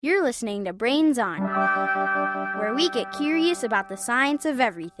You're listening to Brains On, where we get curious about the science of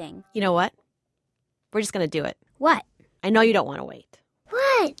everything. You know what? We're just going to do it. What? I know you don't want to wait.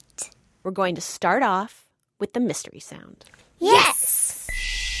 What? We're going to start off with the mystery sound. Yes!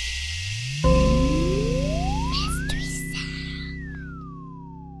 Mystery sound.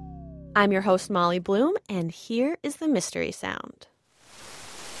 I'm your host, Molly Bloom, and here is the mystery sound.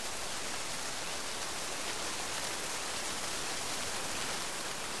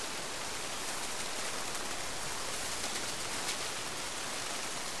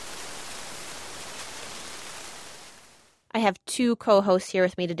 I have two co-hosts here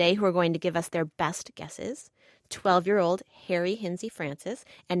with me today who are going to give us their best guesses. 12-year-old Harry Hinsey Francis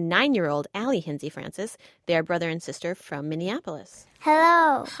and 9-year-old Allie Hinsey Francis. They're brother and sister from Minneapolis.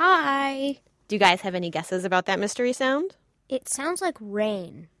 Hello. Hi. Do you guys have any guesses about that mystery sound? It sounds like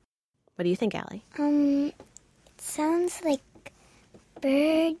rain. What do you think, Allie? It sounds like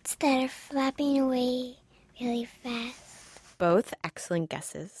birds that are flapping away really fast. Both excellent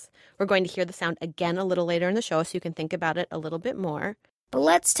guesses. We're going to hear the sound again a little later in the show so you can think about it a little bit more. But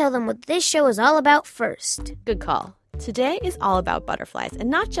let's tell them what this show is all about first. Good call. Today is all about butterflies, and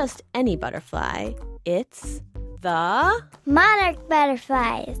not just any butterfly. It's the... Monarch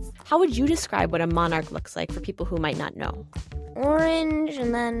butterflies. How would you describe what a monarch looks like for people who might not know? Orange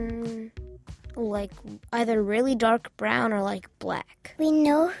and then like either really dark brown or like black. We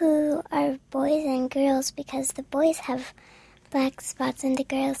know who are boys and girls because the boys have black spots and the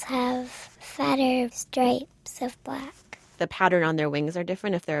girls have fatter stripes of black. The pattern on their wings are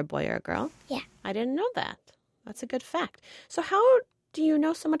different if they're a boy or a girl? Yeah. I didn't know that. That's a good fact. So how do you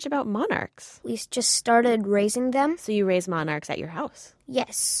know so much about monarchs? We just started raising them. So you raise monarchs at your house?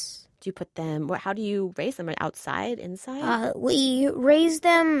 Yes. Do you put them, how do you raise them? Outside, inside? We raise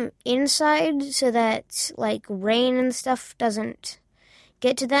them inside so that like rain and stuff doesn't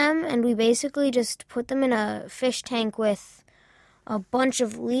get to them. And we basically just put them in a fish tank with a bunch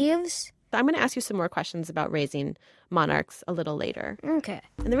of leaves. I'm going to ask you some more questions about raising monarchs a little later. Okay.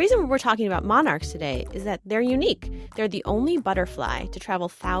 And the reason we're talking about monarchs today is that they're unique. They're the only butterfly to travel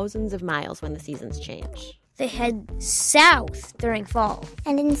thousands of miles when the seasons change. They head south during fall.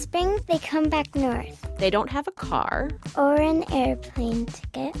 And in spring, they come back north. They don't have a car. Or an airplane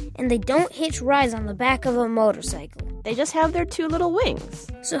ticket. And they don't hitch rides on the back of a motorcycle. They just have their two little wings.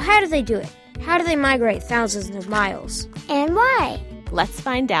 So how do they do it? How do they migrate thousands of miles? And why? Let's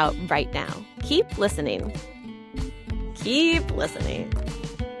find out right now. Keep listening. Keep listening.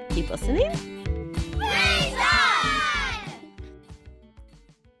 Keep listening? Brains On!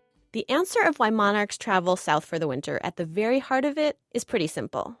 The answer of why monarchs travel south for the winter, at the very heart of it, is pretty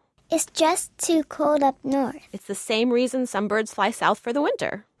simple. It's just too cold up north. It's the same reason some birds fly south for the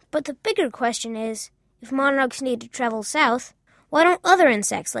winter. But the bigger question is, if monarchs need to travel south, why don't other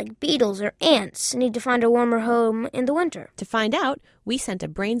insects like beetles or ants need to find a warmer home in the winter? To find out, we sent a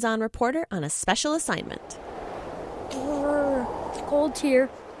Brains On reporter on a special assignment. It's cold here.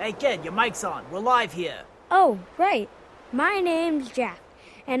 Hey kid, your mic's on. We're live here. Oh, right. My name's Jack,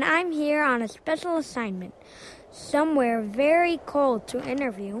 and I'm here on a special assignment. Somewhere very cold to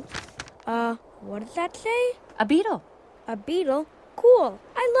interview. What does that say? A beetle. A beetle? Cool.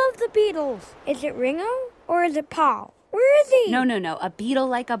 I love the beetles. Is it Ringo or is it Paul? Where is he? No. A beetle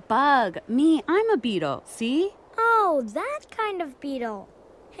like a bug. Me, I'm a beetle. See? Oh, that kind of beetle.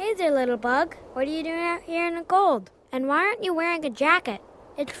 Hey there, little bug. What are you doing out here in the cold? And why aren't you wearing a jacket?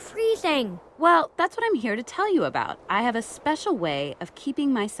 It's freezing. Well, that's what I'm here to tell you about. I have a special way of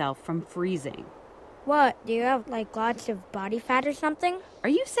keeping myself from freezing. What? Do you have, like, lots of body fat or something? Are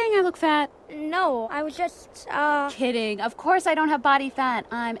you saying I look fat? No, I was just, Kidding. Of course I don't have body fat.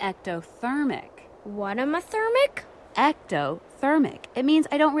 I'm ectothermic. What am I thermic? Ectothermic. It means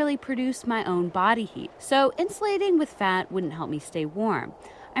I don't really produce my own body heat. So insulating with fat wouldn't help me stay warm.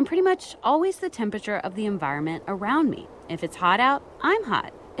 I'm pretty much always the temperature of the environment around me. If it's hot out, I'm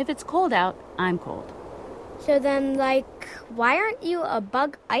hot. If it's cold out, I'm cold. So then, like, why aren't you a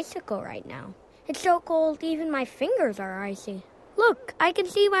bug icicle right now? It's so cold, even my fingers are icy. Look, I can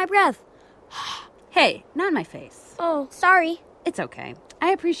see my breath. Hey, not my face. Oh, sorry. It's okay.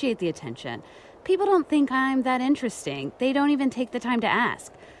 I appreciate the attention. People don't think I'm that interesting. They don't even take the time to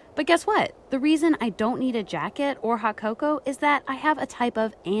ask. But guess what? The reason I don't need a jacket or hot cocoa is that I have a type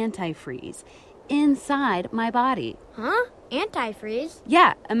of antifreeze inside my body. Huh? Antifreeze?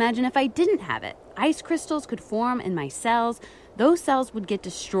 Yeah, imagine if I didn't have it. Ice crystals could form in my cells. Those cells would get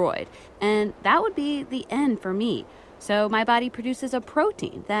destroyed, and that would be the end for me. So my body produces a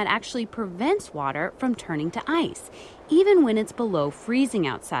protein that actually prevents water from turning to ice, even when it's below freezing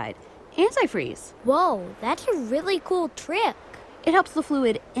outside. Antifreeze. Whoa, that's a really cool trick. It helps the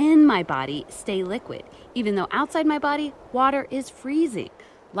fluid in my body stay liquid, even though outside my body, water is freezing.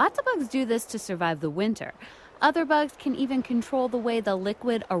 Lots of bugs do this to survive the winter. Other bugs can even control the way the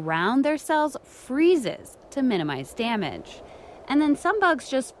liquid around their cells freezes to minimize damage. And then some bugs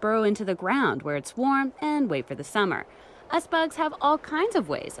just burrow into the ground where it's warm and wait for the summer. Us bugs have all kinds of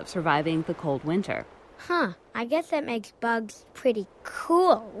ways of surviving the cold winter. Huh, I guess that makes bugs pretty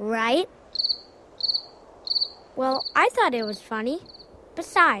cool, right? Well, I thought it was funny.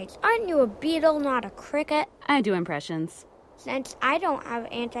 Besides, aren't you a beetle, not a cricket? I do impressions. Since I don't have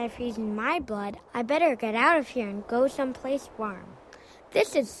antifreeze in my blood, I better get out of here and go someplace warm.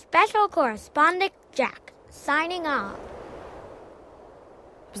 This is Special Correspondent Jack, signing off.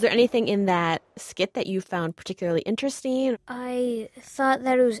 Was there anything in that skit that you found particularly interesting? I thought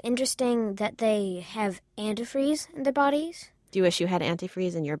that it was interesting that they have antifreeze in their bodies. Do you wish you had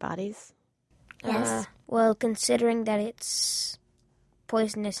antifreeze in your bodies? Yes. Well, considering that it's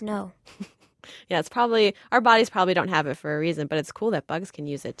poisonous, no. Yeah, it's probably, our bodies probably don't have it for a reason, but it's cool that bugs can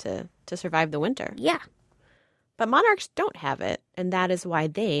use it to survive the winter. Yeah. But monarchs don't have it, and that is why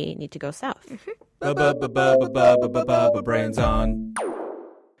they need to go south. Brains on.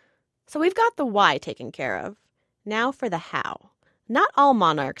 So we've got the why taken care of. Now for the how. Not all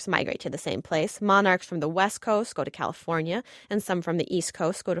monarchs migrate to the same place. Monarchs from the West Coast go to California, and some from the East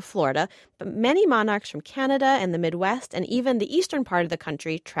Coast go to Florida. But many monarchs from Canada and the Midwest and even the eastern part of the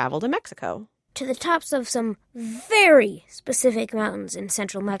country travel to Mexico. To the tops of some very specific mountains in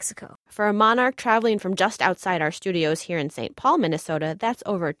central Mexico. For a monarch traveling from just outside our studios here in St. Paul, Minnesota, that's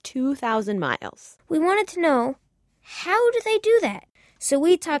over 2,000 miles. We wanted to know, how do they do that? So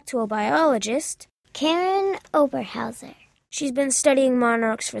we talked to a biologist, Karen Oberhauser. She's been studying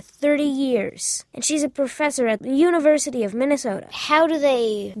monarchs for 30 years, and she's a professor at the University of Minnesota. How do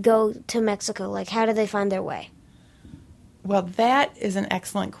they go to Mexico? Like, how do they find their way? Well, that is an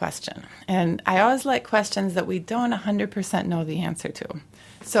excellent question. And I always like questions that we don't 100% know the answer to.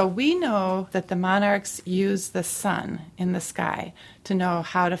 So we know that the monarchs use the sun in the sky to know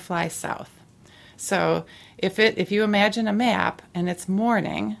how to fly south. So if you imagine a map and it's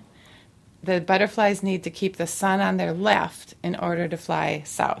morning, the butterflies need to keep the sun on their left in order to fly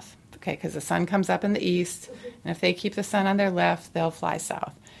south, okay, because the sun comes up in the east, and if they keep the sun on their left, they'll fly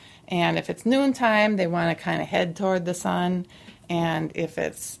south. And if it's noontime, they want to kind of head toward the sun, and if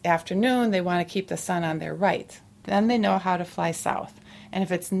it's afternoon, they want to keep the sun on their right. Then they know how to fly south. And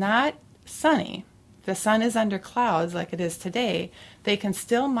if it's not sunny, the sun is under clouds like it is today, they can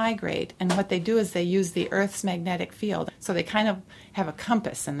still migrate, and what they do is they use the Earth's magnetic field, so they kind of have a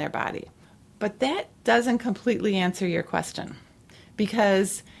compass in their body. But that doesn't completely answer your question,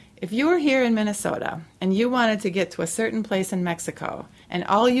 because if you were here in Minnesota and you wanted to get to a certain place in Mexico and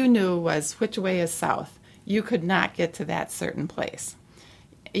all you knew was which way is south, you could not get to that certain place.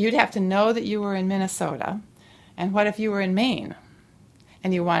 You'd have to know that you were in Minnesota, and what if you were in Maine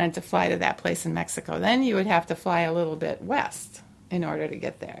and you wanted to fly to that place in Mexico? Then you would have to fly a little bit west in order to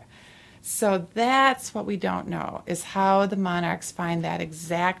get there. So that's what we don't know, is how the monarchs find that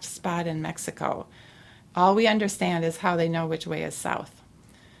exact spot in Mexico. All we understand is how they know which way is south.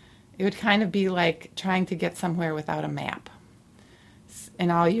 It would kind of be like trying to get somewhere without a map,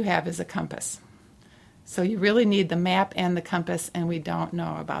 and all you have is a compass. So you really need the map and the compass, and we don't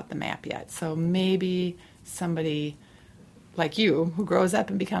know about the map yet. So maybe somebody like you, who grows up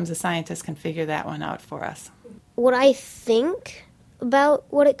and becomes a scientist, can figure that one out for us. What I think about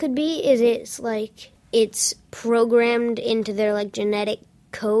what it could be is it's programmed into their like genetic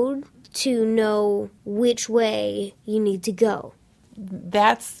code to know which way you need to go.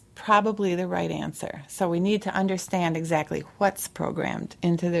 That's probably the right answer. So we need to understand exactly what's programmed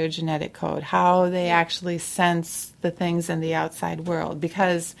into their genetic code, how they actually sense the things in the outside world,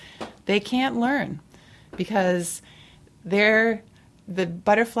 because they can't learn, because the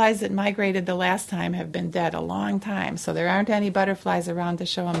butterflies that migrated the last time have been dead a long time, so there aren't any butterflies around to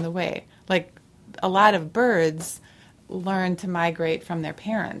show them the way. Like a lot of birds learn to migrate from their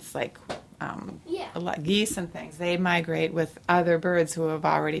parents, like a lot, geese and things. They migrate with other birds who have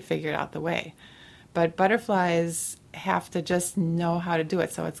already figured out the way. But butterflies have to just know how to do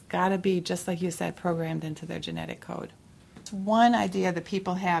it, so it's got to be, just like you said, programmed into their genetic code. One idea that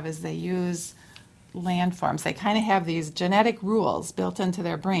people have is they use landforms. They kind of have these genetic rules built into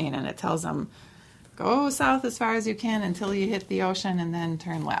their brain, and it tells them, go south as far as you can until you hit the ocean and then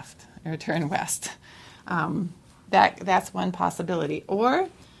turn left or turn west. That's one possibility. Or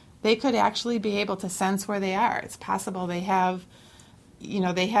they could actually be able to sense where they are. It's possible they have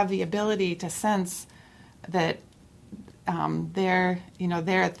the ability to sense that they're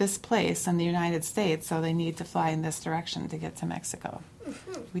at this place in the United States, so they need to fly in this direction to get to Mexico.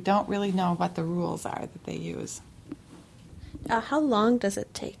 We don't really know what the rules are that they use. How long does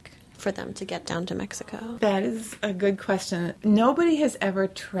it take for them to get down to Mexico? That is a good question. Nobody has ever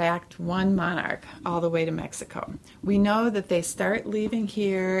tracked one monarch all the way to Mexico. We know that they start leaving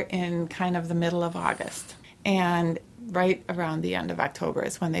here in kind of the middle of August, and right around the end of October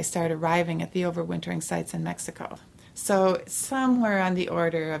is when they start arriving at the overwintering sites in Mexico. So somewhere on the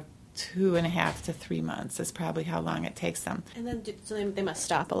order of 2.5 to 3 months is probably how long it takes them. And then so they must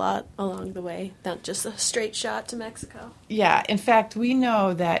stop a lot along the way, not just a straight shot to Mexico. Yeah, in fact, we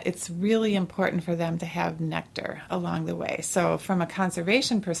know that it's really important for them to have nectar along the way. So from a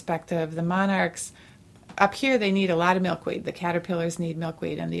conservation perspective, the monarchs, up here they need a lot of milkweed. The caterpillars need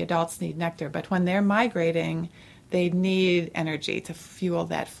milkweed and the adults need nectar. But when they're migrating, they need energy to fuel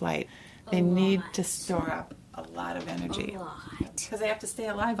that flight. They need to store up a lot of energy. Because they have to stay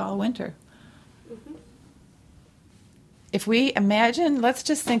alive all winter. Mm-hmm. If we imagine, let's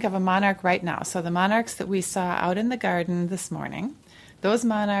just think of a monarch right now. So the monarchs that we saw out in the garden this morning, those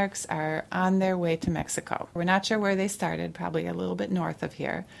monarchs are on their way to Mexico. We're not sure where they started, probably a little bit north of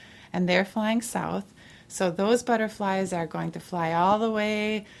here. And they're flying south. So those butterflies are going to fly all the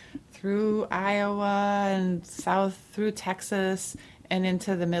way through Iowa and south through Texas and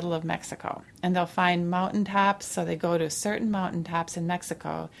into the middle of Mexico. And they'll find mountaintops, so they go to certain mountaintops in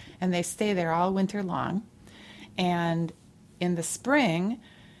Mexico, and they stay there all winter long. And in the spring,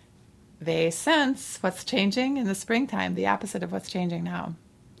 they sense what's changing in the springtime, the opposite of what's changing now.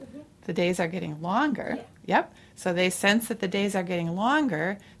 Mm-hmm. The days are getting longer. Yeah. Yep. So they sense that the days are getting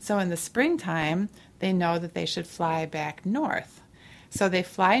longer, so in the springtime, they know that they should fly back north. So they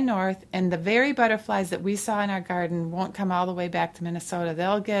fly north, and the very butterflies that we saw in our garden won't come all the way back to Minnesota.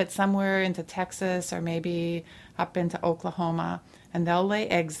 They'll get somewhere into Texas or maybe up into Oklahoma, and they'll lay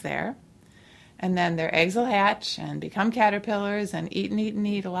eggs there. And then their eggs will hatch and become caterpillars and eat and eat and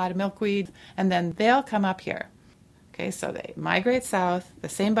eat a lot of milkweed, and then they'll come up here. Okay, so they migrate south. The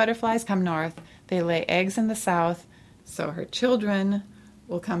same butterflies come north. They lay eggs in the south, so her children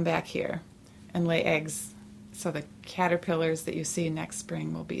will come back here and lay eggs. So the caterpillars that you see next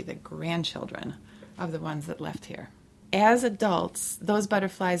spring will be the grandchildren of the ones that left here. As adults, those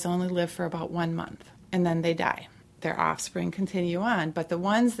butterflies only live for about 1 month, and then they die. Their offspring continue on, but the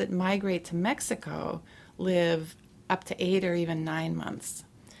ones that migrate to Mexico live up to 8 or even 9 months.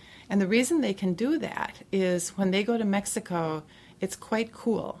 And the reason they can do that is when they go to Mexico, it's quite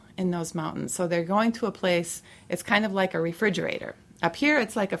cool in those mountains. So they're going to a place, it's kind of like a refrigerator. Up here,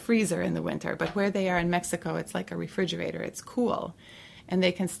 it's like a freezer in the winter, but where they are in Mexico, it's like a refrigerator. It's cool. And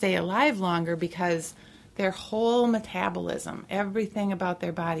they can stay alive longer because their whole metabolism, everything about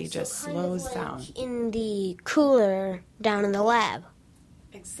their body just slows down. In the cooler down in the lab.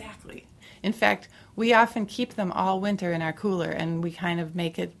 Exactly. In fact, we often keep them all winter in our cooler, and we kind of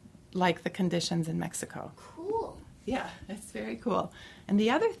make it like the conditions in Mexico. Cool. Yeah, it's very cool. And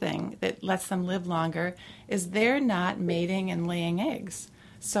the other thing that lets them live longer is they're not mating and laying eggs.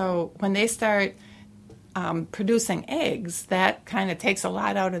 So when they start producing eggs, that kind of takes a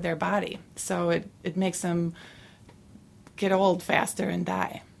lot out of their body. So it makes them get old faster and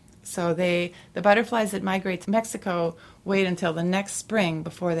die. So the butterflies that migrate to Mexico wait until the next spring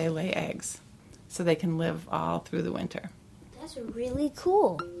before they lay eggs, so they can live all through the winter. That's really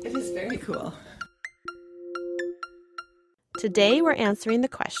cool. It is very cool. Today we're answering the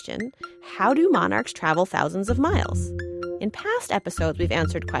question, how do monarchs travel thousands of miles? In past episodes, we've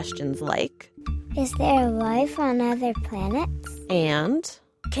answered questions like, Is there life on other planets? And,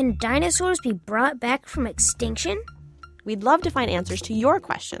 can dinosaurs be brought back from extinction? We'd love to find answers to your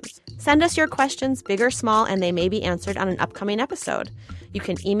questions. Send us your questions, big or small, and they may be answered on an upcoming episode. You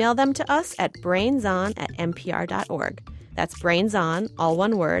can email them to us at brainson@npr.org. That's brainson, all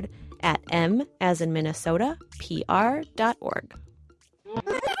one word, at m as in Minnesota, pr.org.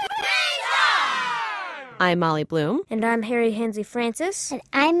 I'm Molly Bloom. And I'm Harry Hensley Francis. And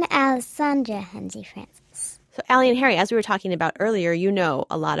I'm Alessandra Hensley Francis. So Allie and Harry, as we were talking about earlier, you know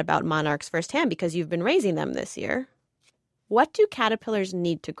a lot about monarchs firsthand because you've been raising them this year. What do caterpillars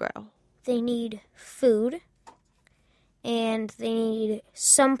need to grow? They need food, and they need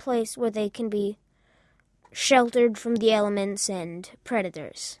some place where they can be sheltered from the elements and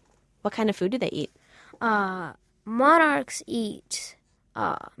predators. What kind of food do they eat? Monarchs eat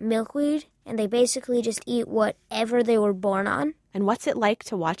milkweed, and they basically just eat whatever they were born on. And what's it like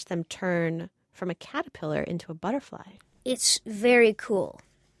to watch them turn from a caterpillar into a butterfly? It's very cool,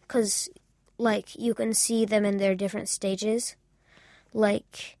 because, you can see them in their different stages.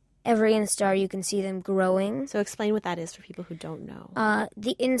 every instar you can see them growing. So explain what that is for people who don't know.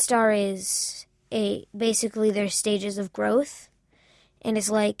 The instar is basically their stages of growth. And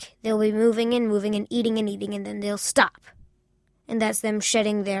it's like they'll be moving and eating, and then they'll stop. And that's them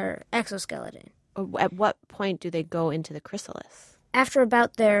shedding their exoskeleton. At what point do they go into the chrysalis? After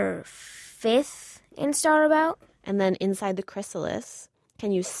about their 5th instar about. And then inside the chrysalis,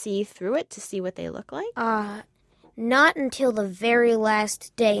 can you see through it to see what they look like? Not until the very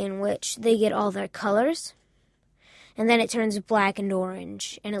last day in which they get all their colors. And then it turns black and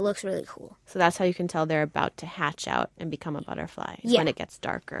orange, and it looks really cool. So that's how you can tell they're about to hatch out and become a butterfly, when it gets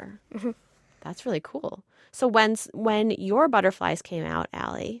darker. Mm-hmm. That's really cool. So when your butterflies came out,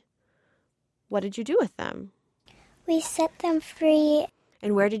 Allie, what did you do with them? We set them free.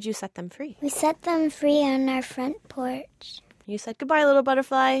 And where did you set them free? We set them free on our front porch. You said, goodbye, little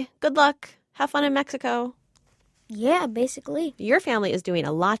butterfly. Good luck. Have fun in Mexico. Yeah, basically. Your family is doing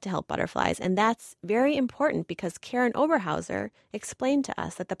a lot to help butterflies, and that's very important because Karen Oberhauser explained to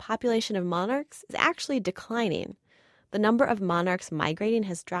us that the population of monarchs is actually declining. The number of monarchs migrating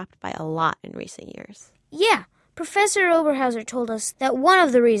has dropped by a lot in recent years. Yeah, Professor Oberhauser told us that one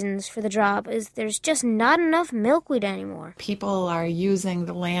of the reasons for the drop is there's just not enough milkweed anymore. People are using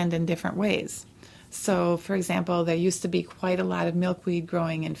the land in different ways. So, for example, there used to be quite a lot of milkweed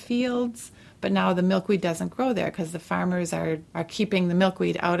growing in fields, but now the milkweed doesn't grow there because the farmers are keeping the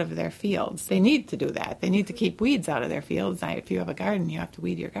milkweed out of their fields. They need to do that. They need to keep weeds out of their fields. If you have a garden, you have to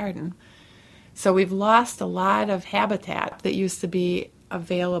weed your garden. So we've lost a lot of habitat that used to be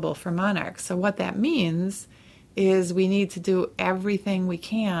available for monarchs. So what that means is we need to do everything we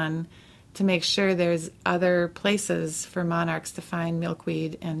can to make sure there's other places for monarchs to find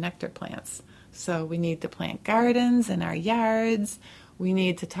milkweed and nectar plants. So we need to plant gardens in our yards. We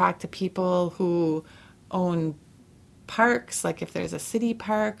need to talk to people who own parks, like if there's a city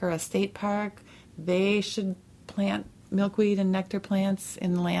park or a state park, they should plant milkweed and nectar plants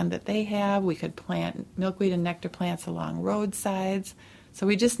in the land that they have. We could plant milkweed and nectar plants along roadsides. So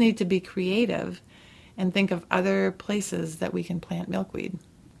we just need to be creative and think of other places that we can plant milkweed.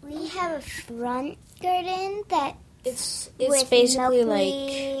 We have a front garden that It's with basically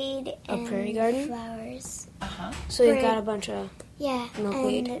milkweed like a prairie garden. Flowers. So you've got a bunch of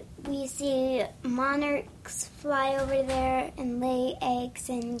milkweed. And we see monarchs fly over there and lay eggs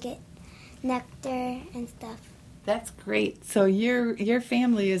and get nectar and stuff. That's great. So your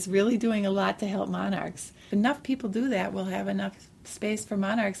family is really doing a lot to help monarchs. If enough people do that, we'll have enough space for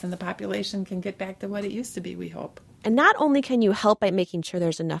monarchs and the population can get back to what it used to be, we hope. And not only can you help by making sure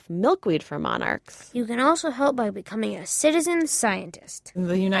there's enough milkweed for monarchs, You can also help by becoming a citizen scientist. In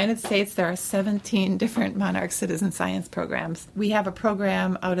the United States, there are 17 different monarch citizen science programs. We have a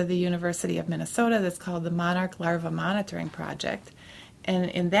program out of the University of Minnesota that's called the Monarch Larva Monitoring Project. And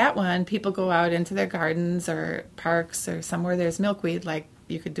in that one, people go out into their gardens or parks or somewhere there's milkweed, like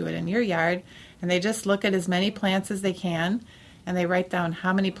you could do it in your yard, and they just look at as many plants as they can, and they write down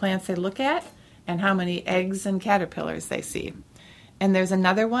how many plants they look at and how many eggs and caterpillars they see. And there's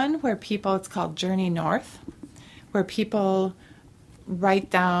another one where people, it's called Journey North, where people write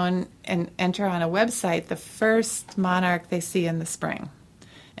down and enter on a website the first monarch they see in the spring.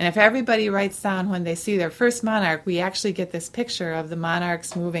 And if everybody writes down when they see their first monarch, we actually get this picture of the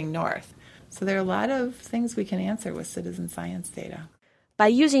monarchs moving north. So there are a lot of things we can answer with citizen science data. by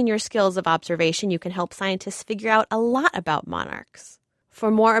using your skills of observation, you can help scientists figure out a lot about monarchs.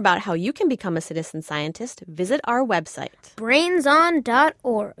 For more about how you can become a citizen scientist, visit our website,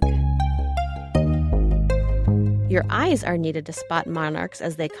 brainson.org. Your eyes are needed to spot monarchs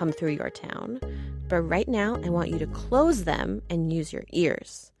as they come through your town. But right now, I want you to close them and use your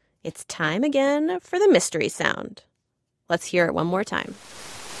ears. It's time again for the mystery sound. Let's hear it one more time.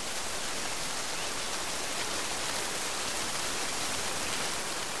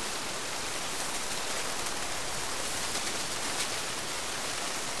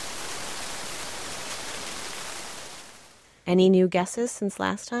 Any new guesses since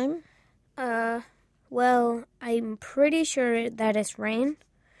last time? Well, I'm pretty sure that it's rain,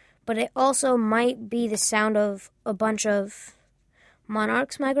 but it also might be the sound of a bunch of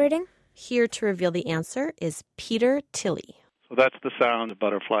monarchs migrating. Here to reveal the answer is Peter Tilley. So that's the sound of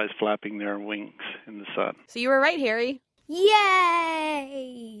butterflies flapping their wings in the sun. So you were right, Harry.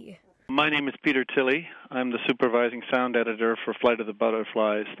 Yay! My name is Peter Tilley. I'm the supervising sound editor for Flight of the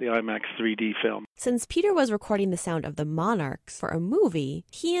Butterflies, the IMAX 3D film. Since Peter was recording the sound of the monarchs for a movie,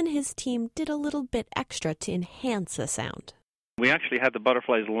 he and his team did a little bit extra to enhance the sound. We actually had the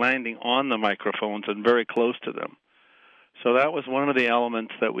butterflies landing on the microphones and very close to them. So that was one of the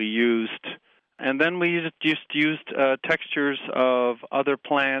elements that we used And then we just used textures of other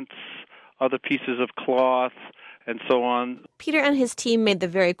plants, other pieces of cloth, and so on. Peter and his team made the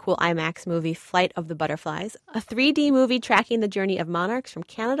very cool IMAX movie Flight of the Butterflies, a 3D movie tracking the journey of monarchs from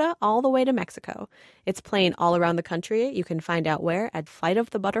Canada all the way to Mexico. It's playing all around the country. You can find out where at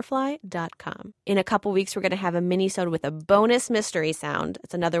flightofthebutterfly.com. In a couple weeks, we're going to have a mini-sode with a bonus mystery sound.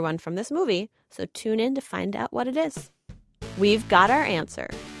 It's another one from this movie, so tune in to find out what it is. We've got our answer.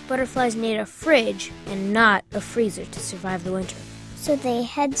 Butterflies need a fridge and not a freezer to survive the winter. So they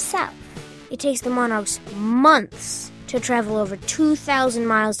head south. It takes the monarchs months to travel over 2,000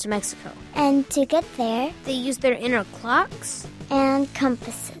 miles to Mexico. And to get there, They use their inner clocks. and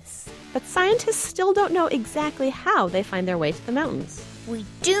compasses. But scientists still don't know exactly how they find their way to the mountains. We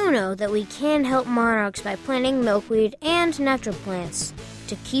do know that we can help monarchs by planting milkweed and nectar plants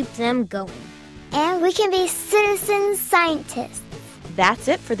to keep them going. And we can be citizen scientists. That's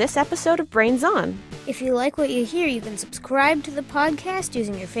it for this episode of Brains On. If you like what you hear, you can subscribe to the podcast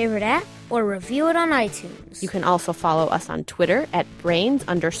using your favorite app or review it on iTunes. You can also follow us on Twitter at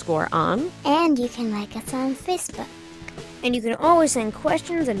brains_on. And you can like us on Facebook. And you can always send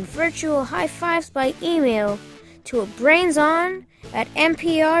questions and virtual high fives by email to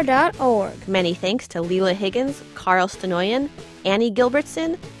brainson@npr.org. Many thanks to Leela Higgins, Carl Stenoyan, Annie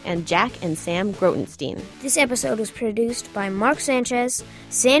Gilbertson, and Jack and Sam Grotenstein. This episode was produced by Mark Sanchez,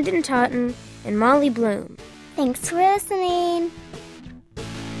 Sandon Totten, and Molly Bloom. Thanks for listening.